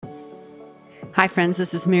Hi friends,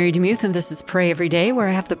 this is Mary DeMuth and this is Pray Every Day, where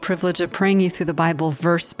I have the privilege of praying you through the Bible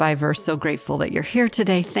verse by verse. So grateful that you're here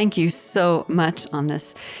today. Thank you so much on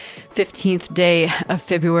this 15th day of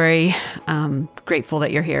February. Grateful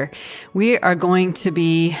that you're here. We are going to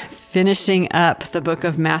be finishing up the book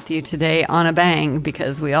of Matthew today on a bang,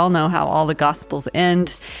 because we all know how all the Gospels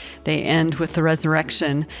end. They end with the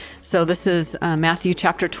resurrection. So this is Matthew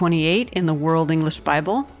chapter 28 in the World English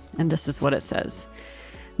Bible, and this is what it says.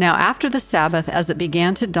 Now, after the Sabbath, as it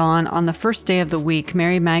began to dawn on the first day of the week,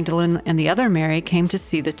 Mary Magdalene and the other Mary came to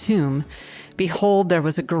see the tomb. Behold, there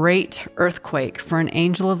was a great earthquake, for an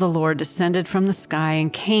angel of the Lord descended from the sky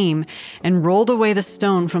and came and rolled away the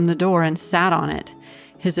stone from the door and sat on it.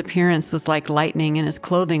 His appearance was like lightning and his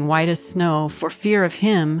clothing white as snow. For fear of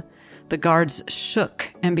him, the guards shook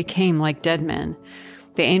and became like dead men.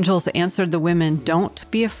 The angels answered the women, "Don't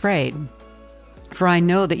be afraid. For I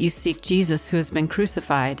know that you seek Jesus who has been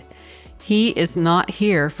crucified. He is not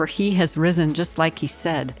here, for he has risen just like he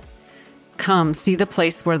said. Come, see the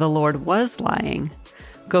place where the Lord was lying.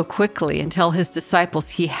 Go quickly and tell his disciples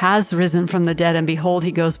he has risen from the dead, and behold,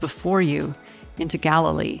 he goes before you into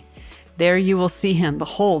Galilee. There you will see him.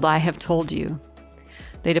 Behold, I have told you."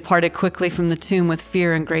 They departed quickly from the tomb with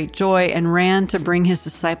fear and great joy and ran to bring his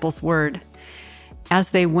disciples word.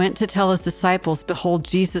 As they went to tell his disciples, behold,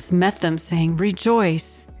 Jesus met them, saying,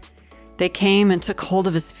 "Rejoice." They came and took hold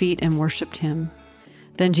of his feet and worshipped him.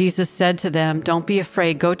 Then Jesus said to them, "Don't be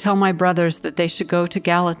afraid. Go tell my brothers that they should go to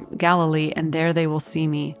Galilee, and there they will see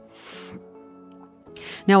me."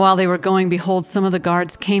 Now while they were going, behold, some of the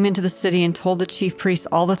guards came into the city and told the chief priests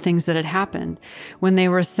all the things that had happened. When they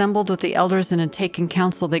were assembled with the elders and had taken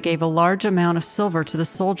counsel, they gave a large amount of silver to the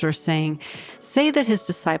soldiers, saying, "Say that his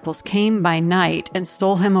disciples came by night and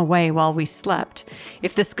stole him away while we slept.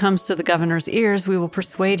 If this comes to the governor's ears, we will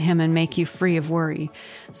persuade him and make you free of worry."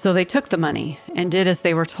 So they took the money and did as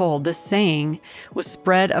they were told. This saying was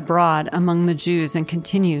spread abroad among the Jews and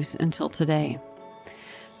continues until today.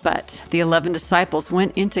 But the 11 disciples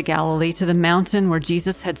went into Galilee to the mountain where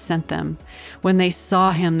Jesus had sent them. When they saw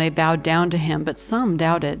him, they bowed down to him, but some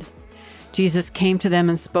doubted. Jesus came to them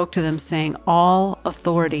and spoke to them, saying, "All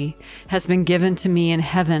authority has been given to me in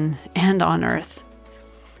heaven and on earth.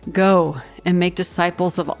 Go and make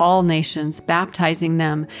disciples of all nations, baptizing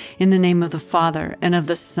them in the name of the Father and of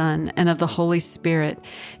the Son and of the Holy Spirit,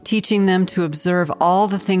 teaching them to observe all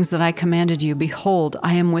the things that I commanded you. Behold,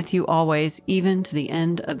 I am with you always, even to the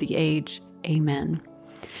end of the age. Amen."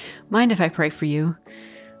 Mind if I pray for you?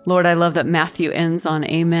 Lord, I love that Matthew ends on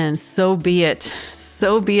amen. So be it.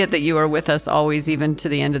 So be it that you are with us always, even to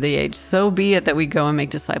the end of the age. So be it that we go and make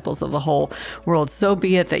disciples of the whole world. So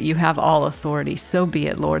be it that you have all authority. So be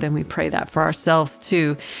it, Lord. And we pray that for ourselves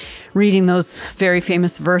too. Reading those very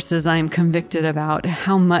famous verses, I am convicted about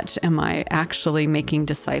how much am I actually making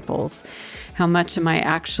disciples? How much am I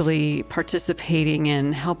actually participating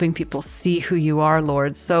in helping people see who you are,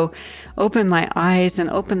 Lord? So open my eyes and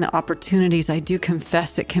open the opportunities. I do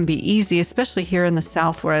confess it can be easy, especially here in the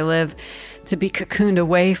South where I live, to be cocooned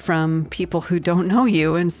away from people who don't know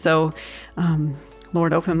you. And so,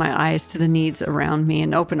 Lord, open my eyes to the needs around me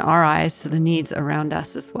and open our eyes to the needs around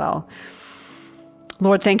us as well.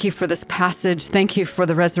 Lord, thank you for this passage. Thank you for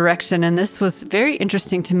the resurrection. And this was very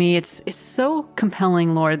interesting to me. It's so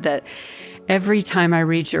compelling, Lord, that every time I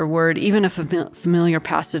read your word, even a familiar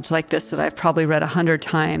passage like this that I've probably read 100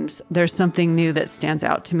 times, there's something new that stands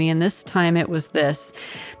out to me. And this time it was this: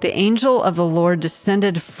 the angel of the Lord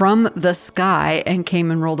descended from the sky and came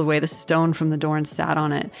and rolled away the stone from the door and sat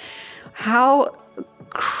on it. How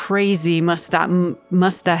crazy must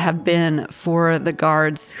that have been for the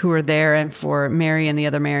guards who were there and for Mary and the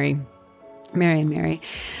other Mary and Mary.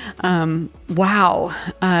 Wow.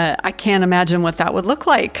 I can't imagine what that would look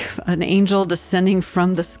like. An angel descending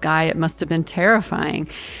from the sky. It must have been terrifying.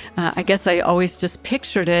 I guess I always just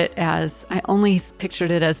pictured it as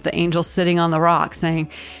the angel sitting on the rock saying,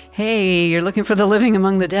 "Hey, you're looking for the living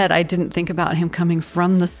among the dead." I didn't think about him coming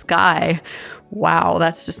from the sky. Wow,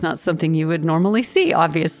 that's just not something you would normally see,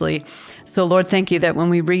 obviously. So Lord, thank you that when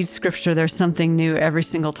we read scripture, there's something new every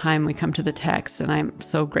single time we come to the text. And I'm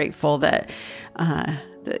so grateful that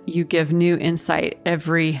you give new insight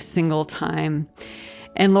every single time.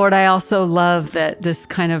 And Lord, I also love that this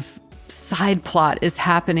kind of side plot is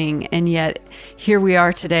happening, and yet here we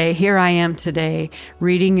are today. Here I am today,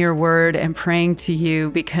 reading your word and praying to you,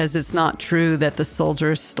 because it's not true that the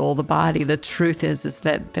soldiers stole the body. The truth is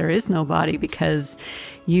that there is no body, because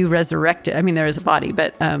you resurrected. I mean, there is a body,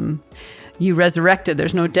 but you resurrected.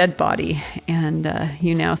 There's no dead body, and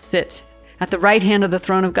you now sit at the right hand of the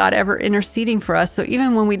throne of God, ever interceding for us. So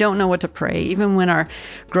even when we don't know what to pray, even when our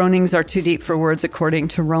groanings are too deep for words, according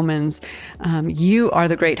to Romans, you are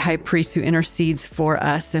the great high priest who intercedes for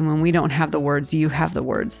us. And when we don't have the words, you have the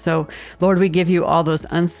words. So Lord, we give you all those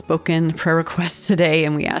unspoken prayer requests today,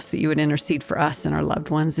 and we ask that you would intercede for us and our loved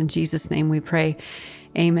ones. In Jesus' name we pray.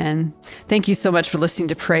 Amen. Thank you so much for listening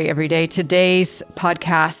to Pray Every Day. Today's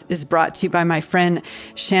podcast is brought to you by my friend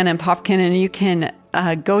Shannon Popkin, and you can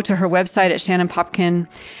go to her website at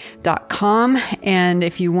shannonpopkin.com. And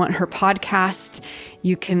if you want her podcast,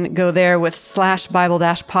 you can go there with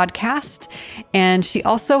 /Bible-podcast. And she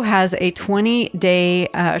also has a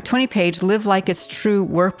 20-page Live Like It's True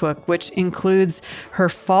workbook, which includes her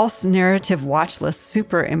false narrative watch list,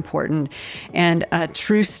 super important, and a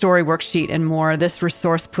true story worksheet and more. This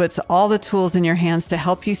resource puts all the tools in your hands to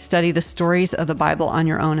help you study the stories of the Bible on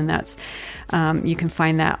your own. And that's, you can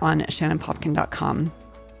find that on shannonpopkin.com.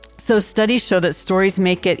 So studies show that stories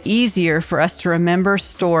make it easier for us to remember,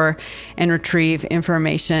 store, and retrieve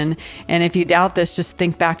information. And if you doubt this, just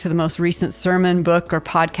think back to the most recent sermon, book, or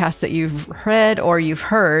podcast that you've read or you've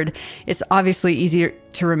heard. It's obviously easier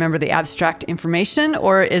to remember the abstract information,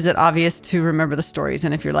 or is it obvious to remember the stories?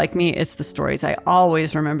 And if you're like me, it's the stories. I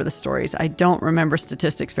always remember the stories. I don't remember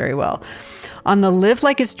statistics very well. On the Live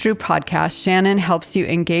Like It's True podcast, Shannon helps you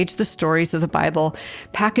engage the stories of the Bible,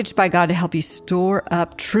 packaged by God to help you store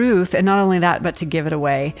up truth. And not only that, but to give it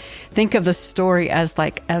away. Think of the story as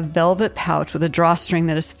like a velvet pouch with a drawstring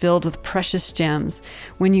that is filled with precious gems.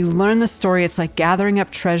 When you learn the story, it's like gathering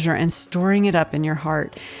up treasure and storing it up in your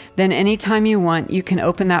heart. Then anytime you want, you can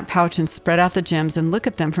open that pouch and spread out the gems and look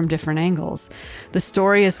at them from different angles. The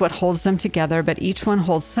story is what holds them together, but each one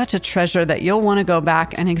holds such a treasure that you'll want to go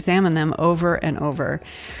back and examine them over and over.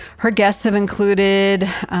 Her guests have included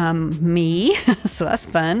me, so that's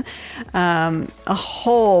fun, a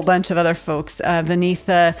whole bunch of other folks,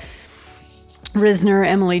 Vanitha Risner,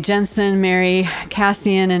 Emily Jensen, Mary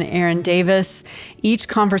Cassian, and Aaron Davis. Each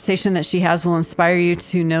conversation that she has will inspire you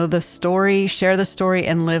to know the story, share the story,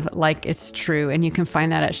 and live like it's true. And you can find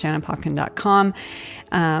that at shannonpopkin.com.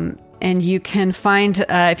 And you can find,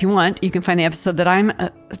 if you want, you can find the episode that I'm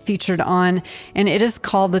featured on, and it is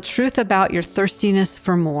called The Truth About Your Thirstiness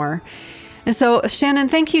for More. And so, Shannon,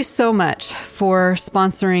 thank you so much for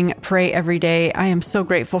sponsoring Pray Every Day. I am so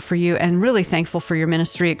grateful for you and really thankful for your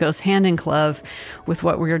ministry. It goes hand in glove with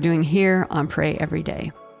what we are doing here on Pray Every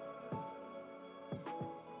Day.